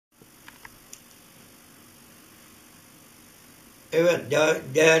Evet,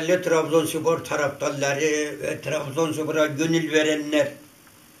 değerli Trabzonspor taraftarları ve Trabzonspor'a gönül verenler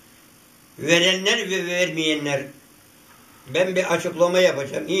ve vermeyenler, ben bir açıklama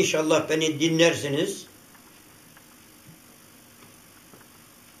yapacağım. İnşallah beni dinlersiniz.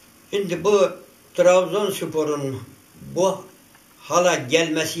 Şimdi bu Trabzonspor'un bu hala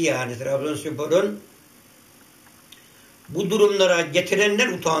gelmesi, yani Trabzonspor'un bu durumlara getirenler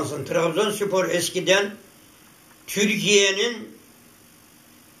utansın. Trabzonspor eskiden Türkiye'nin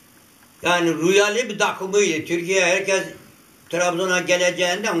yani rüyalı bir takımıydı. Türkiye, herkes Trabzon'a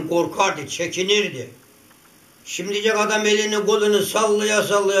geleceğinden korkardı, çekinirdi. Şimdicek adam elini kolunu sallaya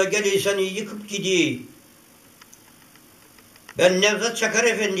sallaya geliyor, seni yıkıp gidiyor. Ben Nevzat Çakar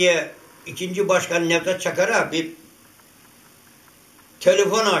Efendi'ye, ikinci başkan Nevzat Çakar'a bir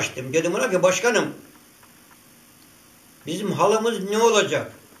telefon açtım. Dedim ona ki, başkanım, bizim halımız ne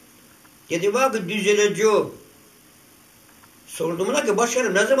olacak? Dedi bak, düzelecek. Sordum ona ki,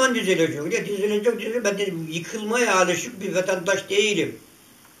 başkanım ne zaman düzelecek? Dedi düzelecek. Ben dedim, yıkılmaya alışık bir vatandaş değilim.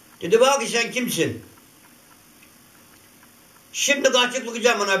 Dedi bak, sen kimsin? Şimdi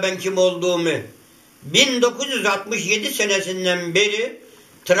açıklayacağım ona ben kim olduğumu. 1967 senesinden beri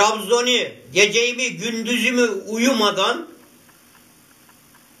Trabzon'u gecemi gündüzümü uyumadan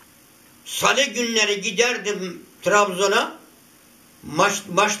salı günleri giderdim Trabzon'a.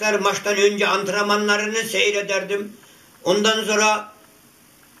 Maçtan önce antrenmanlarını seyrederdim. Ondan sonra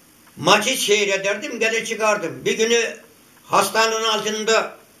maçı seyrederdim, geri çıkardım. Bir günü hastanenin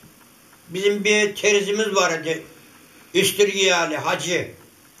altında bizim bir terzimiz vardı. Üstürgiyalı Hacı.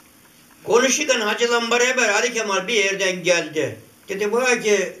 Konuşurken Hacı'la beraber Ali Kemal bir yerden geldi. Dedi bana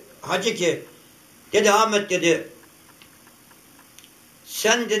ki, Hacı ki, dedi Ahmet dedi,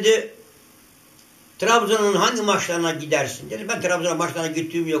 sen dedi Trabzon'un hangi maçlarına gidersin? Dedi ben Trabzon'a maçlarına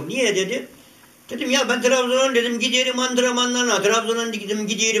gittiğim yok. Niye dedi? Dedim ya ben Trabzon'un dedim giderim antrenmanlarına, Trabzon'un dedim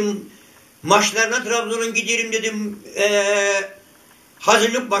giderim maçlarına, Trabzon'un giderim dedim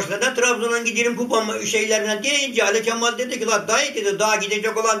hazırlık maçlarına, Trabzon'un giderim kupa şeylerine deyince Ali Kemal dedi ki la dayı dedi, daha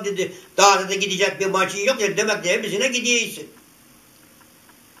gidecek olan dedi, daha da gidecek bir maçın yok dedi, demek ki hepsine gidiyorsun.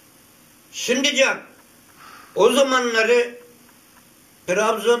 Şimdi can, o zamanları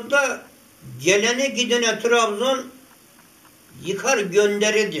Trabzon'da gelene gidene Trabzon yıkar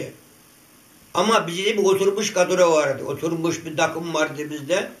gönderirdi. Ama bizde bir oturmuş kadro vardı. Oturmuş bir takım vardı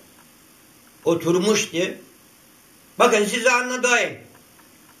bizde. Oturmuştu. Bakın size anlatayım.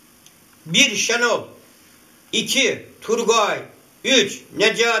 1 Şenol, 2 Turgay, 3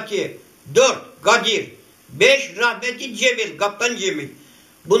 Necati, 4 Kadir, 5 rahmetli Cemil, Kaptan Cemil.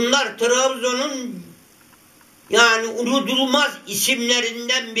 Bunlar Trabzon'un yani unutulmaz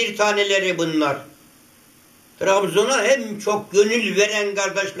isimlerinden bir taneleri bunlar. Trabzon'a hem çok gönül veren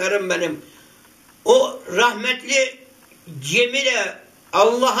kardeşlerim benim. O rahmetli Cemil'e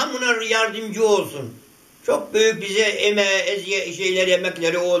Allah'ım ona yardımcı olsun. Çok büyük bize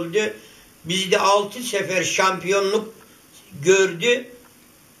emekleri oldu. Bizde 6 sefer şampiyonluk gördü.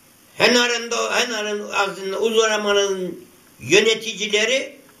 Henar'ın aslında Uzaraman'ın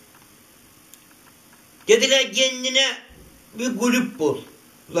yöneticileri dediler kendine bir kulüp bul.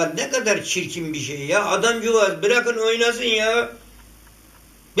 Ulan ne kadar çirkin bir şey ya. Adamcağız bırakın oynasın ya.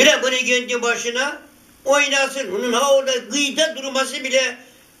 Bırak onu kendi başına oynasın. Onun orada gıyda durması bile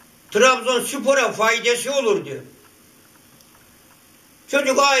Trabzonspor'a faydası olurdu.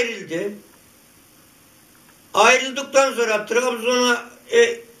 Çocuk ayrıldı. Ayrıldıktan sonra Trabzon'a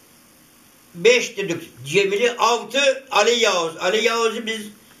 5 dedik Cemil'i, 6 Ali Yavuz. Ali Yavuz'u biz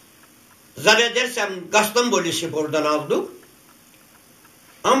zannedersem Kastamonu aldık.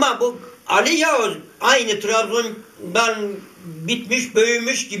 Ama bu Ali Yavuz aynı Trabzon'dan bitmiş,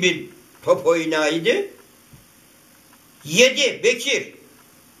 büyümüş gibi top oynaydı. 7 Bekir,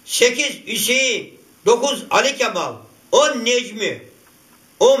 8 Hüseyin, 9 Ali Kemal, 10 Necmi,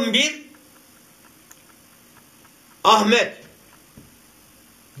 11 Ahmet.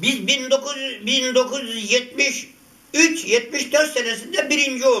 Biz 1973-74 senesinde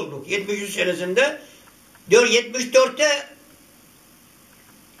birinci olduk. 73 senesinde 74'te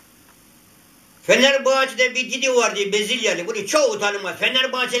Fenerbahçe'de bir Didi vardı, Bezilyalı. Bunu çoğu tanımaz.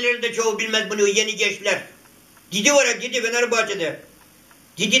 Fenerbahçelileri de çoğu bilmez bunu, yeni gençler. Didi var ya, Didi Fenerbahçe'de.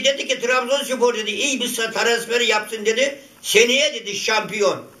 Didi dedi ki Trabzonspor dedi iyi bir transferi yapsın dedi. Seneye dedi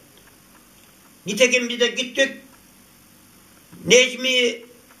şampiyon. Nitekim biz de gittik. Necmi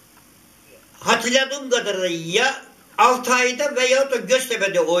hatırladığım kadarıyla ya Altay'da veya da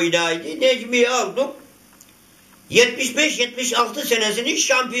Göztepe'de oynaydı. Necmi'yi aldık. 75-76 senesinin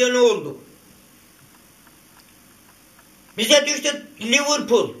şampiyonu olduk. Bize düştü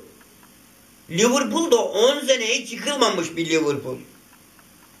Liverpool. Liverpool'da 10 sene hiç yıkılmamış bir Liverpool.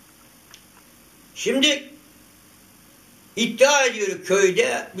 Şimdi iddia ediyor,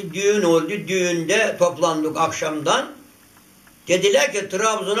 köyde bir düğün oldu. Düğünde toplandık akşamdan. Dediler ki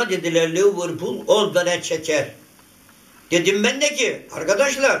Trabzon'a dediler Liverpool 10 tane çeker. Dedim ben de ki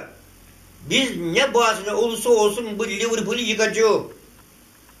arkadaşlar biz ne bahsine olursa olsun bu Liverpool'u yıkacağız.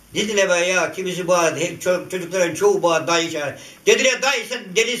 Dediler be ya kimisi bağırdı. Çocukların çoğu bağırdı dayı çağırdı. Dediler dayı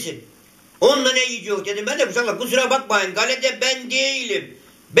sen delisin. Onunla ne yiyeceğiz dedim. Ben de inşallah kusura bakmayın. Kalede ben değilim.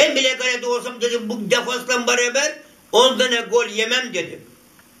 Ben bile kalede olsam dedim bu defansla beraber 10 tane gol yemem dedim.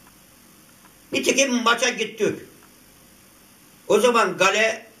 Nitekim maça gittik. O zaman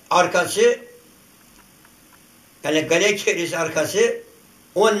kale arkası yani kale kerisi arkası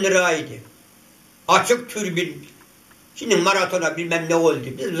 10 liraydı. Açık türbin. Şimdi maratona bilmem ne oldu.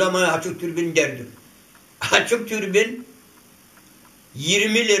 Biz zaman açık türbin derdik. Açık türbin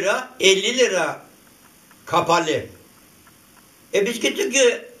 20 lira, 50 lira kapalı. Biz gittik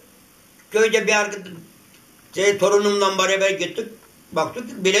ki köyde bir arkadaş torunumla beraber gittik. Baktık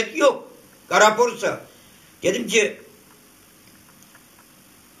ki bilet yok. Karaporsa. Dedim ki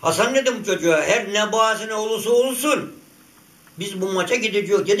Hasan dedim çocuğa her ne bahsine olursa olsun biz bu maça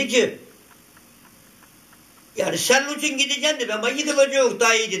gideceğiz. Dedi ki yani sen için gideceksin dedi ama yıkılacak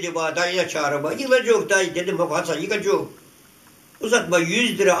dayı dedi bana. Dayıya çağırma. Yıkılacak dayı dedim. Hasan yıkacak. Uzatma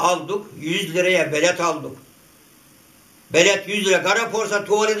 100 lira aldık. 100 liraya belet aldık. Belet 100 lira. Karaporsa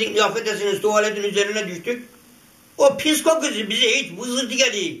tuvaletin, affedersiniz tuvaletin üzerine düştük. O pis kokusu bize hiç vızıltı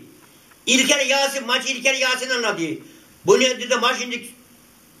geliyor. İlker Yasin, maç İlker Yasin anladı. Bu ne dedi maç şimdi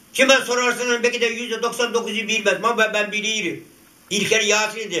kime sorarsınız belki de %99'u bilmez ama ben bilirim. İlker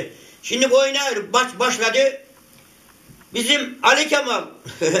Yasin'di. Şimdi bu oynar maç başladı. Bizim Ali Kemal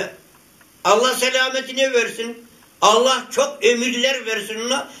Allah selametini versin. Allah çok ömürler versin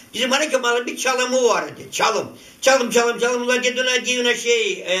ona. Bizim Ali Kemal'ın bir çalımı vardı. Çalım. Çalımla gidine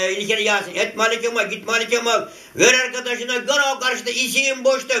İlker Yasin. Etme Ali Kemal, gitme Ali Kemal. Ver arkadaşına, gol o karşıda, işin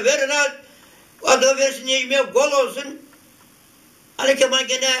boşta, ver al. Adı versin, yiyeyim, gol olsun. Ali Kemal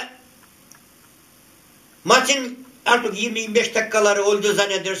gene maçın artık 20-25 dakikaları oldu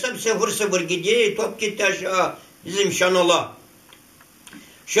zannedersem 0-0 gidiyor. Top gitti aşağı bizim Şenol'a.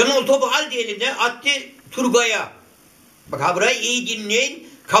 Şenol topu aldı eline attı Turgay'a. Bak ha burayı iyi dinleyin.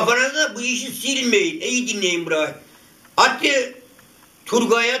 Kafanızda bu işi silmeyin. İyi dinleyin burayı. Attı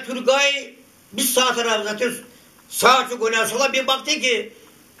Turgay'a. Turgay biz sağ tarafı zaten sağa çok öne sola bir baktı ki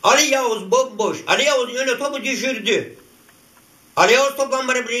Ali Yavuz bomboş. Ali Yavuz'un önüne topu düşürdü. Ali Yavuz toplam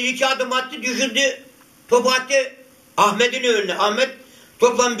bana bir iki adım attı düşürdü. Topu attı Ahmet'in önüne. Ahmet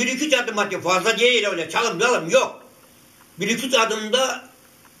toplam bir iki adım attı. Fazla değil öyle. Çalım yok. Bir iki adımda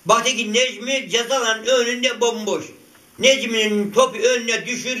baktı ki Necmi cezaların önünde bomboş. Necmi'nin topu önüne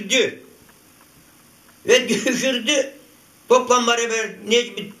düşürdü. Ve düşürdü. Toplam beraber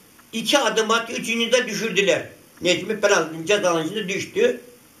Necmi iki adım attı. Üçüncü de düşürdüler. Necmi penaltının cezaların içinde düştü.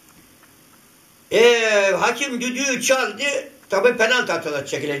 Hakim düdüğü çaldı. Tabii penaltı atılacak,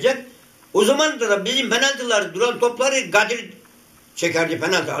 çekilecek. O zaman da bizim penaltıları duran topları Kadir çekerdi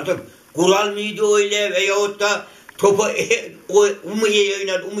penaltı. Artık kural mıydı öyle veyahut da topu Umu'ya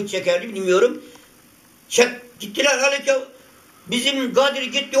oynadı, Umu çekerdi bilmiyorum. Gittiler halbuki bizim Kadir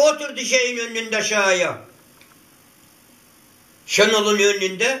gitti oturdu şeyin önünde aşağıya. Şenol'un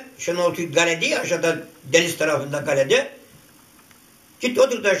önünde. Şenol kalede ya aşağıda deniz tarafında kalede. Gitti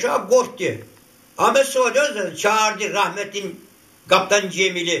oturdu aşağı korktu. Ahmet Suat çağırdı rahmetin kaptan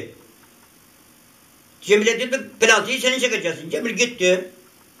Cemil'i. Cemil'e dedi penaltıyı senin çekeceksin. Cemil gitti.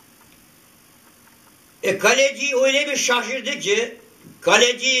 Kaleci öyle bir şaşırdı ki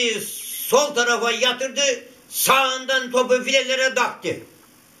kaleci sol tarafa yatırdı, sağından topu filelere taktı.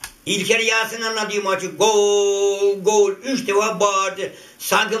 İlker Yasin anladığı maçı gol 3 defa bağırdı.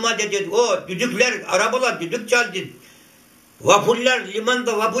 Sangıma dedi o düdükler arabalar düdük çaldı. Vapurlar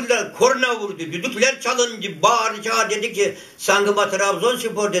limanda vapurlar korna vurdu. Düdükler çalındı. Bağırdı çağır dedi ki Sangıma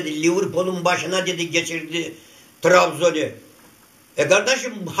Trabzonspor dedi. Liverpool'un başına dedi geçirdi Trabzon'u.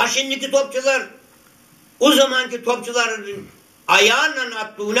 Kardeşim haşinlik topçular o zamanki topçuların ayağıyla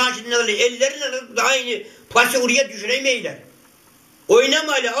attığı haşinlikleri elleriyle de aynı pası oraya düşüremeyler.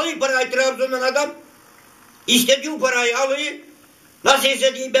 Oynamayla alıyor parayı Trabzon'dan adam. İstediği parayı alıyor. Nasıl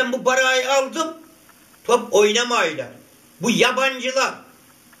istediği ben bu parayı aldım. Top oynamayla. Bu yabancılar.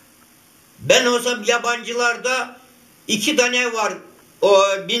 Ben olsam yabancılarda 2 tane var o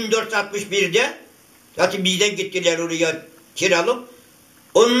 1461'de. Zaten bizden gittiler oraya kiralık.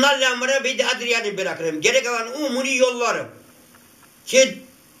 Onlarla bana bir de Adrian'ı bırakırım. Gerek kalan umumi yollarım. Ki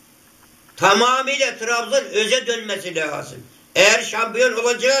tamamıyla Trabzon öze dönmesi lazım. Eğer şampiyon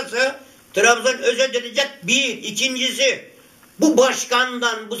olacaksa Trabzon özel edecek bir. İkincisi bu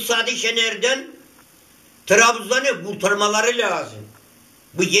başkandan, bu Sadi Şener'den Trabzon'u kurtarmaları lazım.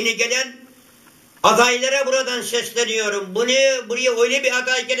 Bu yeni gelen adaylara buradan sesleniyorum. Buraya öyle bir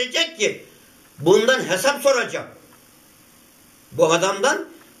aday gelecek ki bundan hesap soracak. Bu adamdan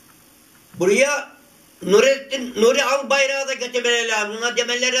buraya Nuri Albayrak'ı da getirmeleri lazım. Buna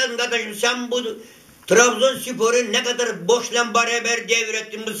demeleri lazım kardeşim, sen bu Trabzonspor'u ne kadar borçla beraber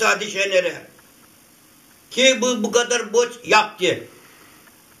devrettin bu Sadi Şener'e. Ki bu kadar borç yaptı.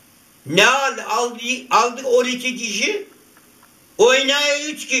 Ne aldı 12 kişi, oynaya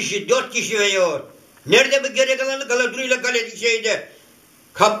 3 kişi, 4 kişi veya. Nerede bu geri kalanı Galatasaray'la kaleci şeyde?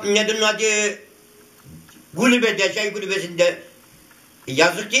 Nedir adı? Kulübesinde.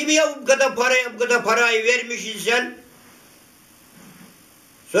 Yazık değil mi ya, bu kadar parayı vermişsin sen?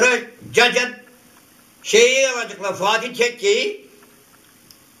 Sonra Cacat şeyi alacaklar, Fatih Tekke'yi.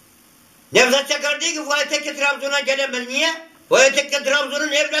 Nevzat Çakar diyor ki Fatih Tekke Trabzon'a gelemez. Niye? Fatih Tekke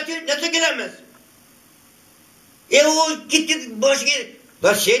Trabzon'un evlatı nasıl gelemez? O gitti başka.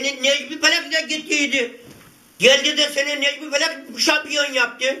 La senin Necmi Felek de gittiydi. Geldi de senin Necmi Felek şampiyon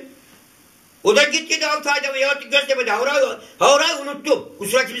yaptı. O da gittiydi 6 ayda veya Göztepe'de. Havra'yı unuttum.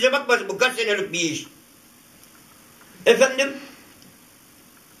 Kusura kimse bakmasın, bu kaç senelik bir iş. Efendim?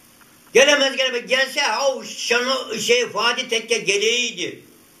 Gelemez. Gelse Fatih Tekke geleydi.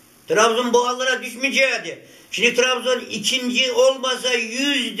 Trabzon bu hallara düşmeyecekti. Şimdi Trabzon ikinci olmasa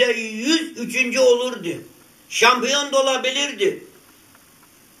 %100 üçüncü olurdu. Şampiyon da olabilirdi.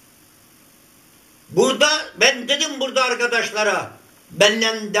 Ben dedim burada arkadaşlara,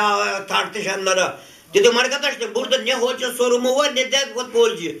 benden daha tartışanlara, dedim arkadaşlar burada ne hoca sorumu var ne de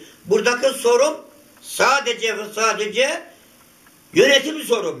futbolcu. Buradaki sorum sadece yönetim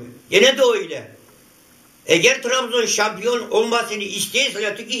sorumu. Yine de öyle. Eğer Trabzon şampiyon olmasını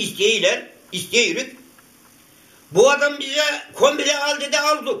istiyorsa ki istiyoruz. Bu adam bize komple al dedi,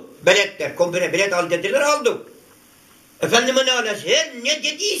 aldık. Biletler, komple bilet al dediler, aldık. Efendime ne alası? Her ne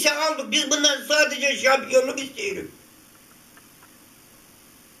dediyse aldık. Biz bundan sadece şampiyonluk istiyoruz.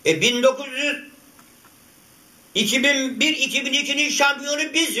 2001-2002'nin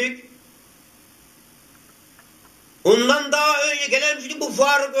şampiyonu bizik. Ondan daha önce gelmişti bu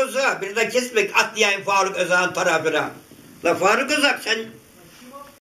Faruk Özak. Bir de kesmek atlayayım Faruk Özak'ın tarafına. La Faruk Özak sen